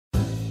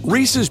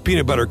Reese's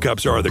peanut butter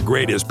cups are the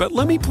greatest, but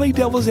let me play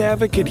devil's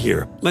advocate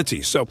here. Let's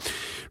see. So,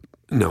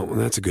 no,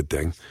 that's a good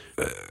thing.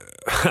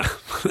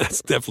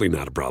 That's definitely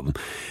not a problem.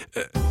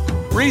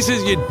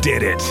 Reese's, you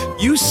did it.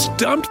 You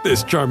stumped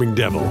this charming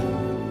devil.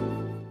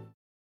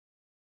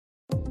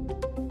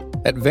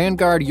 At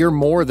Vanguard, you're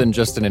more than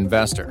just an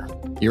investor.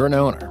 You're an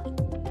owner.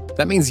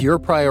 That means your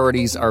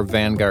priorities are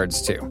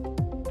Vanguard's too.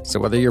 So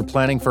whether you're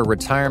planning for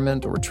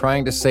retirement or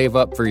trying to save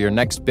up for your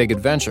next big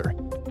adventure,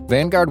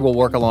 Vanguard will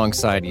work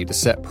alongside you to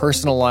set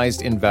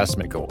personalized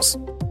investment goals.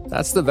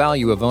 That's the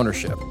value of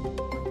ownership.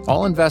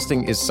 All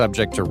investing is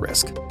subject to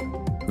risk.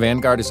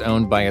 Vanguard is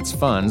owned by its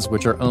funds,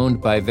 which are owned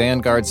by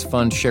Vanguard's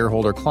fund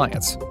shareholder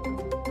clients.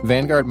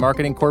 Vanguard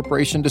Marketing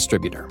Corporation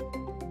Distributor.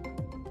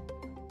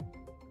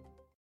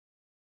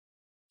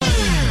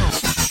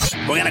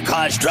 We're going to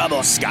cause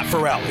trouble. Scott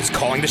Ferrall is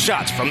calling the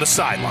shots from the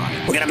sideline.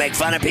 We're going to make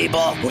fun of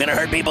people. We're going to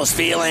hurt people's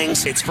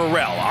feelings. It's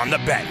Ferrall on the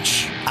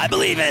bench. I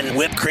believe in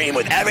whipped cream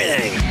with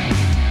everything.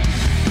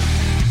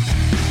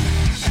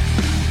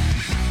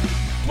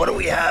 What do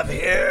we have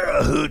here?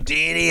 A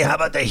Houdini? How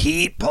about the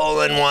Heat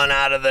pulling one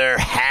out of their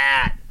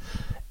hat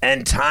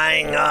and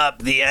tying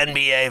up the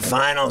NBA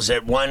Finals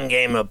at one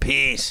game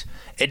apiece?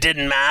 It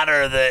didn't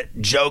matter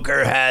that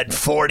Joker had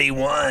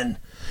 41.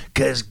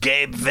 Because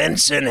Gabe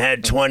Vincent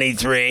had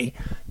 23,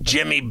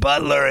 Jimmy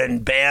Butler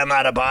and Bam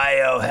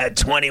Adebayo had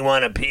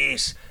 21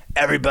 apiece.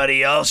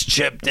 Everybody else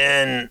chipped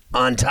in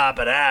on top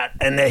of that.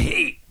 And the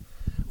Heat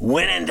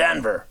win in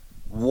Denver,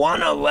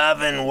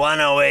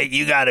 111-108.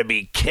 You got to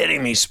be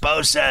kidding me.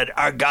 Spo said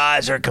our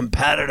guys are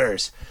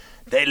competitors.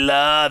 They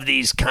love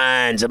these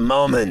kinds of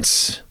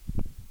moments.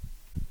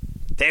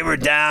 They were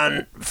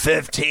down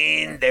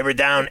 15. They were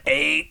down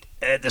 8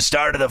 at the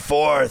start of the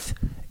fourth.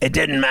 It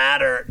didn't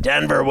matter.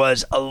 Denver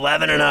was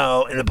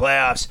 11-0 in the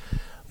playoffs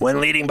when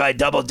leading by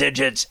double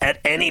digits at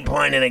any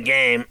point in a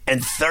game,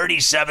 and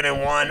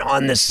 37-1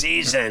 on the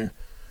season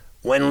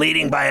when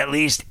leading by at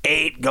least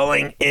 8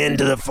 going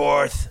into the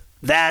fourth.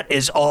 That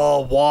is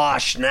all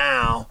wash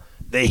now.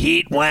 The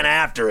Heat went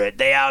after it.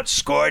 They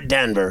outscored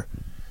Denver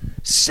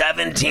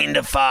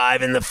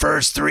 17-5 in the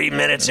first 3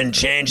 minutes and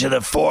change of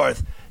the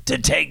fourth to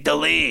take the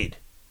lead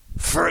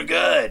for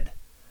good.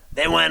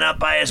 They went up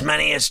by as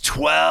many as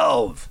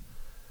 12.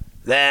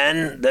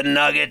 Then the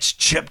Nuggets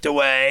chipped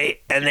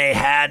away, and they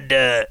had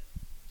to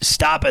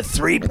stop a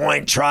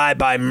three-point try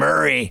by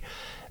Murray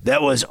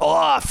that was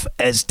off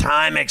as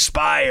time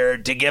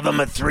expired to give them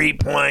a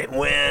three-point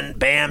win.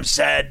 Bam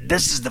said,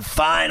 this is the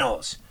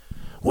finals.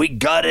 We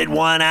gutted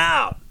one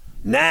out.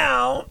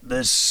 Now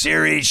the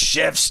series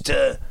shifts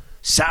to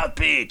South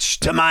Beach,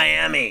 to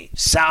Miami,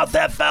 South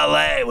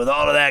FLA, with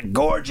all of that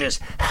gorgeous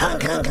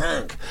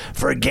hunk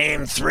for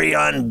Game 3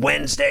 on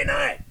Wednesday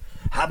night.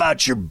 How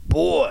about your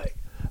boy,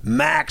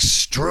 Max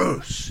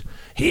Strus?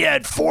 He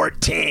had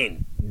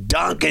 14.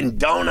 Dunkin'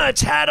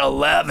 Donuts had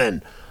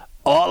 11.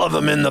 All of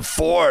them in the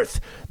fourth.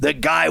 The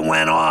guy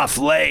went off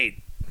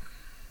late.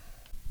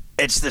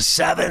 It's the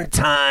 7th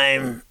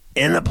time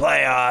in the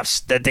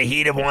playoffs that the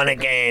Heat have won a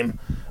game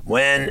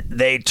when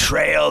they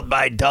trailed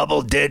by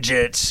double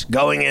digits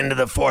going into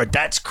the fourth.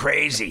 That's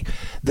crazy.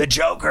 The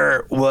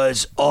Joker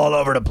was all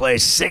over the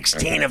place.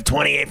 16 of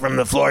 28 from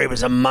the floor. He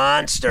was a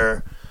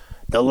monster.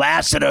 The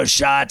last of those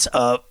shots,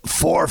 a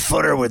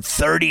 4-footer with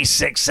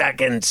 36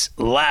 seconds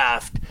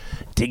left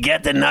to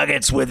get the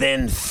Nuggets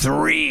within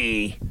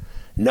 3.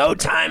 No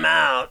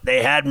timeout.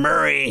 They had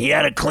Murray. He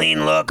had a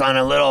clean look on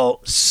a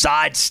little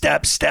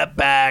sidestep, step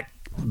back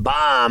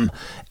bomb,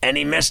 and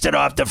he missed it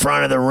off the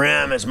front of the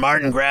rim as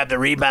Martin grabbed the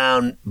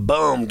rebound.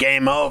 Boom,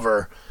 game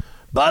over.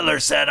 Butler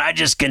said, I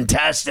just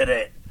contested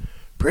it.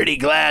 Pretty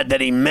glad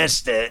that he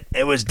missed it.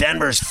 It was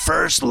Denver's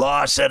first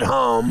loss at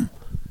home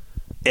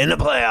in the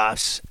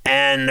playoffs,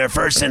 and their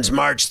first since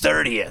March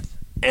 30th.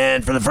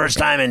 And for the first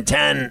time in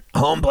 10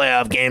 home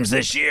playoff games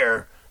this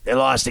year, they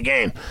lost a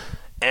game.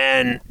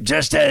 And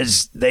just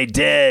as they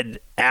did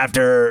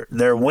after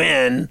their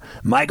win,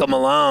 Michael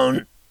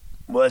Malone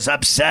was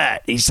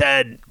upset. He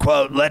said,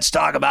 quote, let's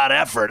talk about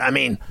effort. I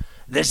mean,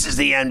 this is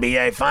the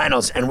NBA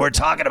Finals, and we're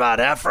talking about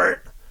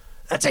effort?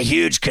 That's a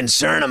huge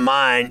concern of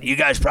mine. You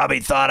guys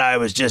probably thought I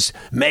was just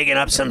making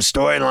up some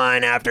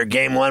storyline after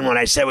Game 1 when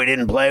I said we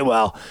didn't play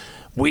well.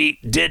 We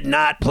did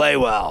not play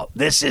well.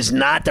 This is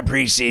not the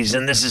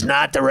preseason. This is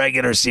not the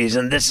regular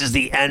season. This is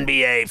the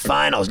NBA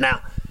Finals.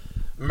 Now,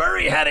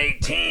 Murray had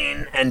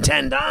 18 and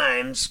 10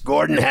 dimes.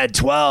 Gordon had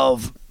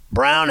 12.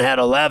 Brown had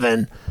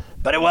 11.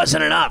 But it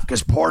wasn't enough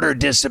because Porter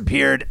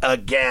disappeared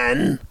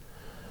again.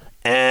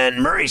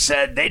 And Murray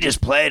said they just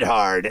played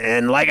hard.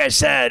 And like I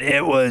said,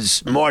 it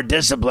was more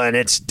discipline.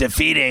 It's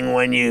defeating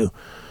when you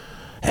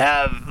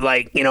have,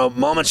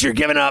 moments you're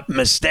giving up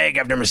mistake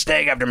after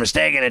mistake after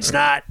mistake, and it's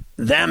not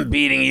them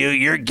beating you.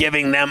 You're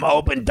giving them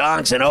open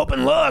dunks and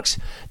open looks.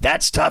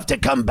 That's tough to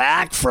come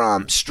back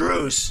from.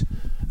 Strus,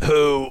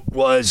 who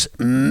was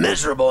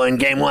miserable in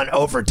Game 1,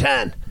 0 for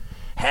 10,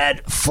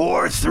 had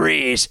 4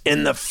 threes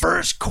in the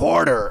first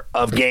quarter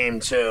of Game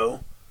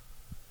 2.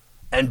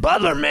 And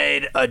Butler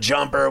made a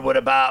jumper with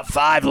about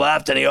 5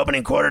 left in the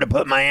opening quarter to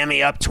put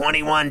Miami up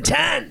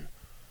 21-10.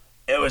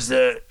 It was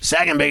the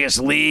second biggest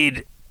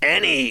lead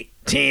any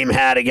team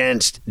had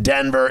against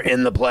Denver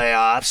in the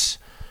playoffs.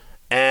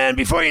 And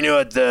before you knew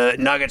it, the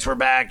Nuggets were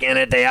back in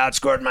it. They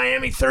outscored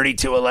Miami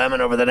 32-11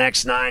 over the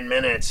next 9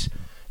 minutes.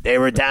 They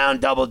were down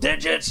double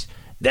digits.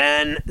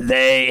 Then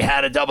they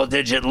had a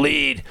double-digit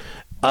lead.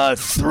 A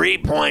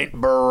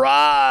 3-point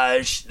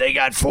barrage. They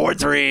got 4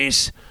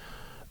 threes.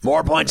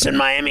 More points than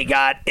Miami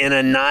got in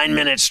a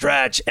 9-minute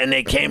stretch. And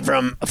they came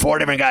from 4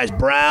 different guys.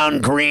 Brown,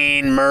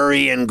 Green,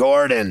 Murray, and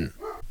Gordon.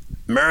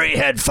 Murray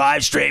had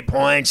 5 straight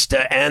points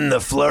to end the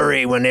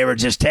flurry when they were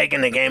just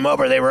taking the game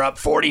over. They were up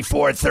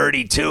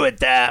 44-32 at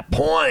that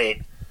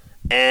point,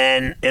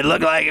 and it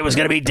looked like it was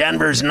going to be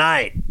Denver's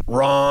night.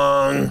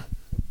 Wrong.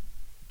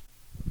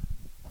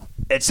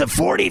 It's the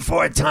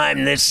 44th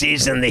time this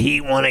season the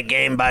Heat won a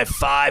game by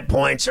 5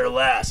 points or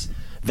less.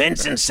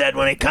 Vincent said,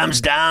 when it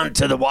comes down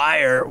to the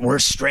wire, we're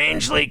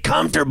strangely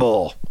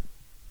comfortable.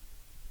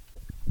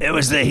 It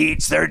was the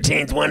Heat's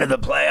 13th win of the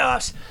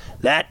playoffs.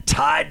 That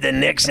tied the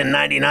Knicks in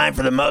 99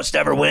 for the most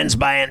ever wins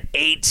by an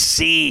 8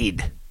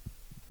 seed.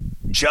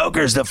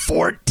 Joker's the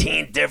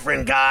 14th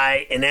different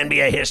guy in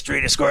NBA history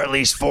to score at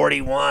least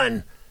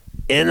 41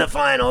 in the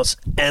finals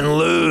and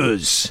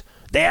lose.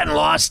 They hadn't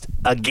lost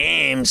a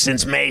game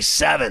since May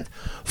 7th,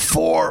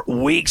 4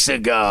 weeks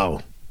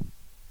ago.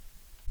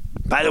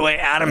 By the way,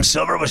 Adam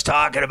Silver was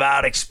talking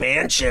about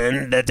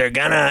expansion, that they're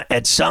going to,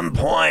 at some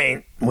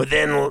point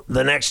within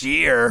the next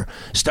year,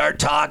 start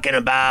talking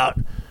about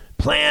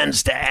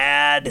plans to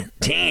add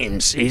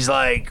teams. He's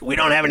like, we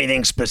don't have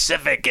anything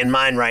specific in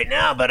mind right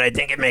now, but I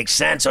think it makes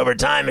sense over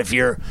time. If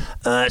you're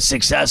a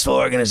successful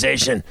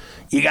organization,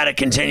 you got to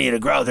continue to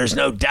grow. There's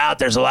no doubt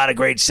there's a lot of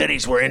great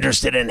cities we're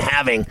interested in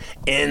having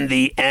in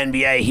the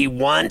NBA. He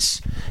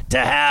wants to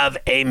have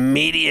a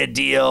media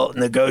deal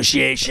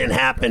negotiation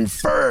happen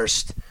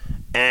first,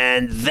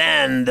 and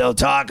then they'll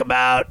talk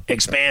about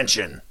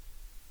expansion.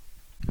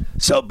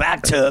 So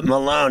back to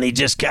Malone, he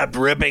just kept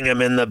ripping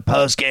him in the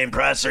post-game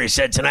presser. He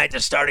said tonight the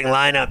starting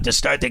lineup to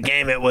start the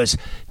game, it was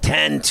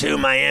 10-2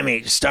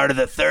 Miami. Start of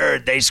the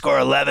third, they score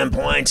 11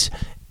 points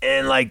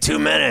in like 2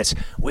 minutes.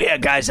 We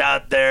had guys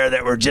out there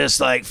that were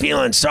just like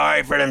feeling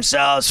sorry for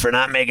themselves for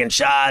not making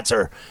shots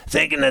or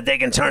thinking that they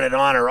can turn it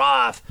on or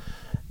off.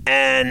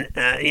 And,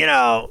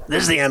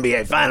 this is the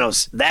NBA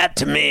Finals. That,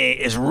 to me,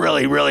 is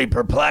really, really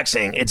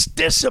perplexing. It's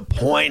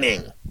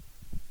disappointing.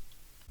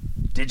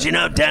 Did you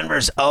know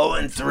Denver's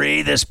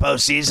 0-3 this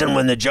postseason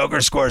when the Joker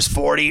scores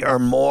 40 or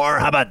more?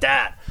 How about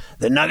that?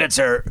 The Nuggets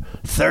are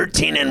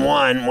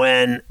 13-1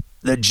 when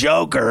the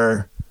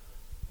Joker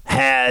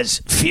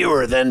has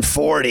fewer than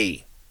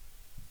 40.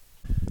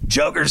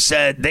 Joker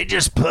said they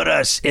just put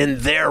us in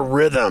their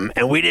rhythm,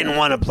 and we didn't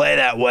want to play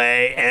that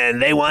way, and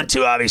they want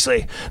to,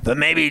 obviously, but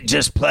maybe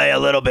just play a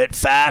little bit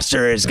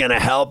faster is going to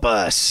help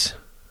us.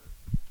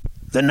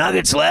 The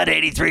Nuggets led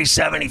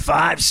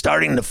 83-75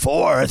 starting the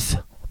fourth,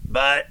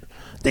 but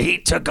the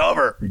Heat took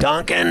over.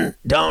 Duncan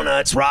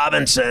Donuts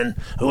Robinson,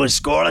 who was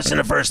scoreless in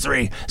the first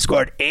 3,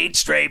 scored 8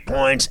 straight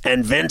points,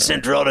 and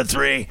Vincent drilled a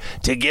 3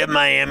 to give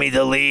Miami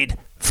the lead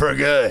for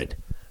good.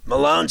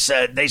 Malone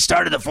said they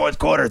started the fourth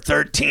quarter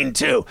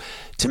 13-2.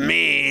 To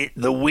me,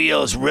 the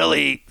wheels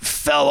really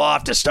fell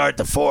off to start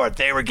the fourth.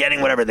 They were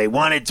getting whatever they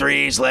wanted,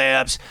 threes,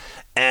 layups,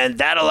 and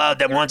that allowed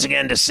them once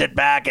again to sit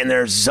back in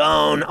their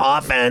zone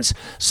offense,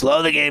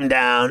 slow the game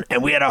down,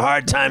 and we had a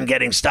hard time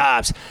getting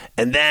stops.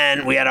 And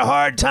then we had a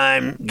hard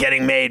time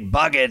getting made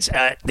buckets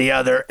at the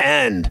other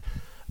end.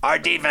 Our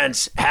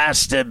defense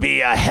has to be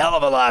a hell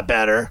of a lot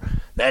better.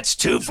 That's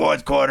 2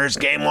 fourth quarters,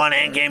 game 1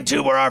 and game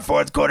 2, where our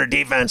fourth quarter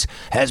defense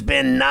has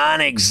been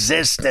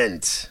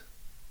non-existent.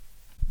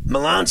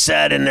 Malone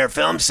said in their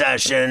film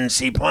sessions,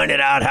 he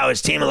pointed out how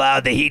his team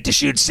allowed the Heat to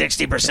shoot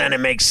 60%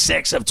 and make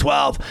 6 of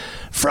 12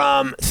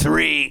 from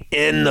 3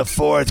 in the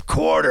fourth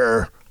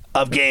quarter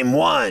of game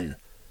 1.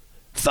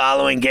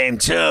 Following game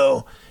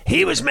 2,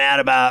 he was mad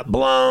about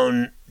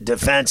blown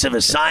defensive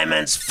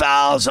assignments,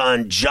 fouls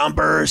on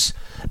jumpers,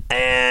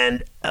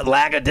 and a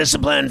lack of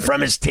discipline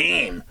from his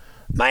team.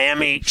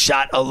 Miami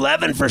shot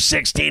 11 for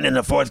 16 in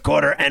the fourth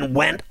quarter and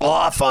went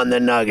off on the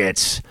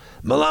Nuggets.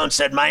 Malone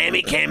said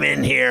Miami came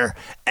in here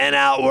and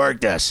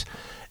outworked us.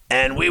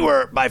 And we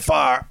were, by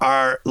far,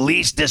 our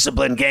least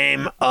disciplined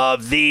game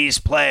of these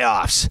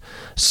playoffs.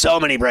 So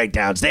many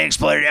breakdowns. They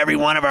exploited every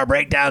one of our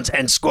breakdowns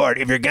and scored.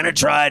 If you're going to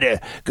try to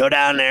go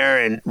down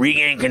there and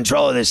regain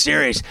control of this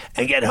series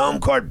and get home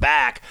court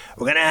back,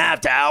 we're going to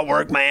have to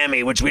outwork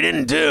Miami, which we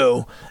didn't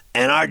do.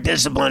 And our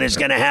discipline is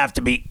going to have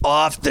to be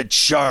off the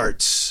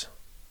charts.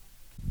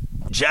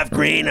 Jeff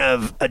Green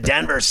of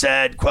Denver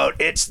said, quote,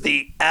 "It's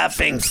the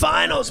effing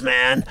finals,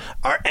 man.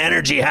 Our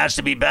energy has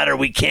to be better.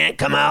 We can't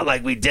come out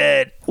like we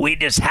did. We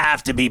just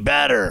have to be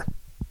better."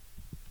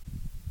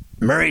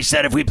 Murray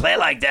said, "If we play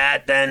like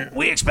that, then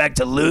we expect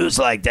to lose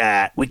like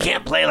that. We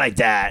can't play like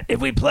that. If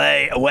we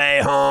play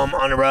away, home,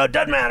 on the road,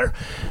 doesn't matter.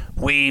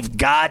 We've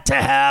got to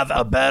have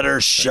a better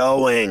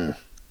showing."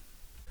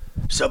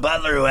 So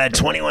Butler, who had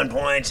 21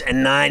 points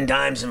and 9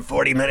 dimes in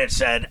 40 minutes,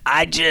 said,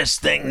 I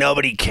just think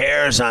nobody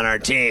cares on our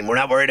team. We're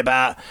not worried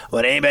about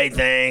what anybody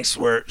thinks.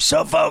 We're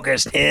so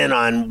focused in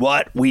on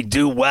what we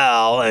do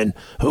well and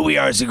who we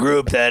are as a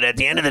group that at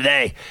the end of the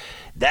day,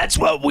 that's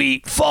what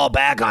we fall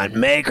back on.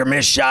 Make or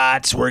miss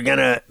shots. We're going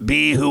to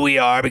be who we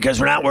are because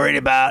we're not worried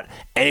about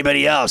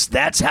anybody else.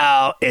 That's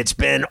how it's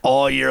been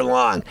all year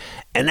long.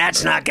 And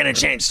that's not going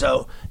to change.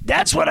 So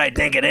that's what I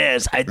think it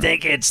is. I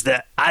think it's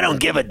the I don't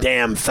give a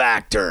damn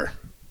factor.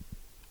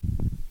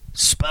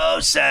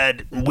 Spo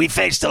said, we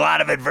faced a lot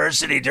of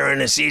adversity during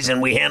the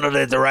season. We handled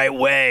it the right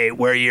way,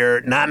 where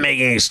you're not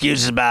making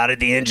excuses about it,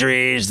 the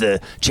injuries, the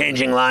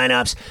changing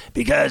lineups.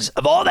 Because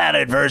of all that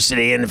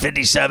adversity and the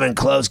 57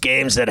 close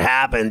games that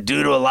happened,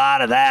 due to a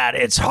lot of that,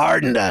 it's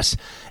hardened us.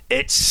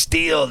 It's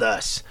steeled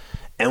us.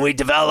 And we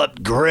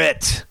developed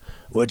grit,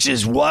 which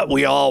is what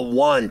we all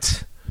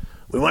want.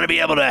 We want to be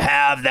able to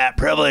have that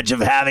privilege of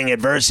having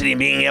adversity and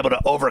being able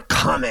to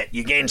overcome it.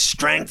 You gain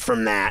strength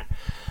from that.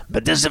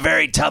 But this is a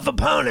very tough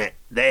opponent.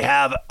 They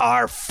have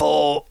our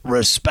full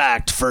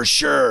respect for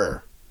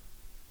sure.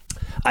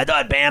 I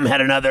thought Bam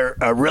had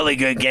a really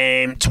good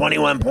game.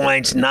 21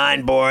 points,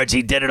 9 boards.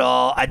 He did it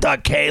all. I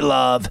thought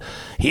K-Love,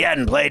 he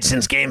hadn't played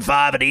since Game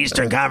 5 at the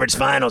Eastern Conference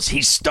Finals.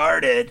 He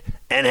started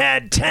and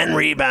had 10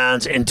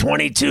 rebounds in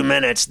 22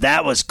 minutes.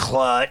 That was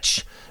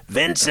clutch.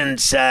 Vincent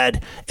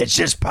said, it's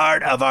just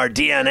part of our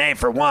DNA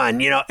for one.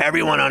 You know,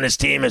 everyone on his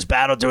team has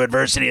battled through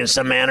adversity in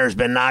some manner, has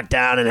been knocked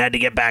down and had to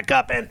get back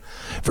up. And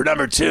for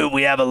number 2,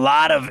 we have a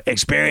lot of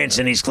experience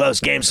in these close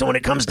games. So when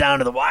it comes down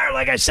to the wire,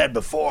 like I said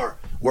before,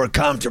 we're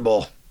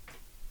comfortable.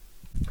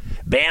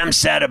 Bam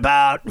said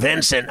about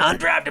Vincent,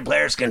 undrafted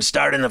players can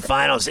start in the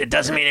finals. It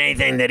doesn't mean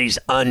anything that he's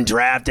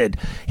undrafted.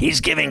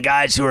 He's giving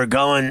guys who are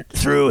going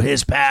through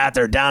his path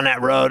or down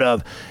that road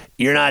of,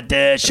 you're not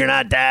this, you're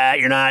not that,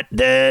 you're not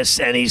this,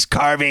 and he's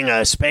carving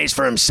a space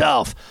for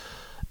himself.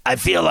 I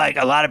feel like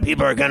a lot of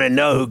people are going to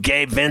know who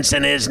Gabe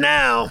Vincent is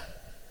now.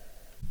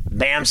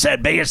 Bam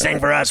said, biggest thing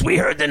for us, we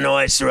heard the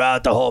noise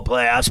throughout the whole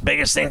playoffs.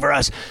 Biggest thing for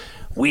us,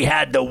 we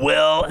had the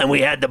will and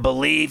we had the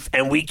belief,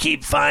 and we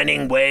keep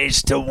finding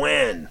ways to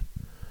win.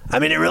 I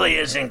mean, it really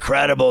is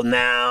incredible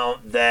now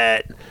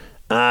that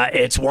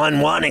it's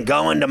 1-1 and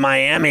going to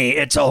Miami.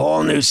 It's a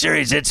whole new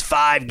series. It's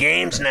 5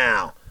 games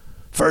now.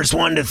 First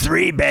 1 to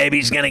 3,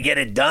 baby's going to get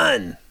it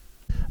done.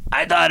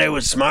 I thought it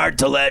was smart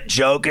to let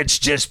Jokic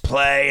just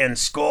play and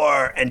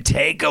score and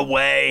take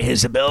away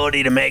his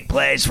ability to make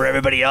plays for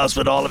everybody else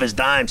with all of his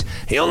dimes.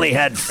 He only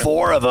had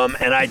 4 of them,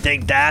 and I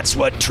think that's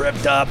what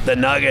tripped up the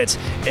Nuggets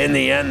in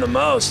the end the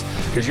most.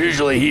 Because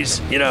usually he's,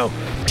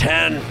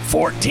 10,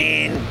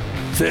 14,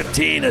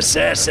 15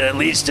 assists and at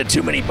least to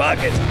too many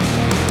buckets.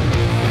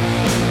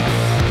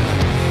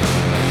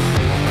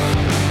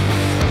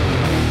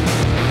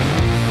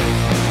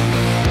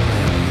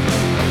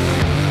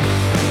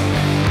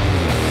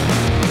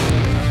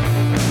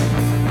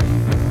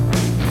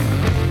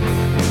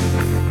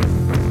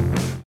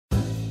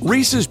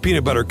 Reese's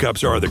Peanut Butter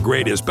Cups are the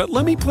greatest, but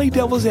let me play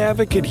devil's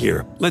advocate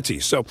here. Let's see.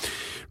 So,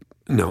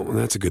 no,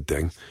 that's a good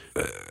thing.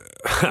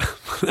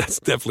 That's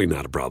definitely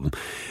not a problem.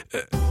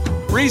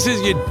 Reese's,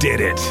 you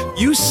did it.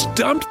 You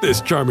stumped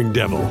this charming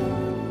devil.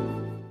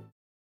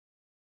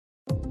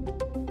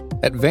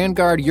 At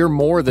Vanguard, you're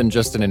more than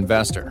just an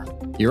investor.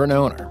 You're an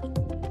owner.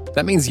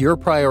 That means your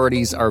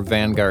priorities are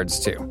Vanguard's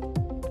too.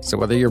 So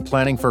whether you're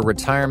planning for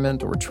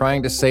retirement or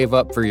trying to save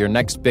up for your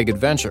next big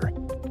adventure,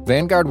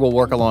 Vanguard will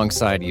work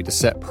alongside you to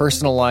set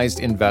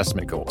personalized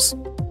investment goals.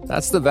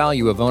 That's the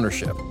value of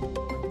ownership.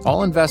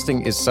 All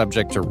investing is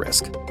subject to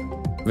risk.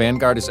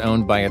 Vanguard is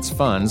owned by its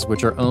funds,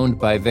 which are owned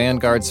by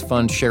Vanguard's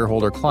fund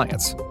shareholder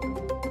clients.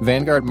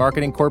 Vanguard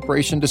Marketing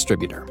Corporation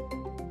Distributor.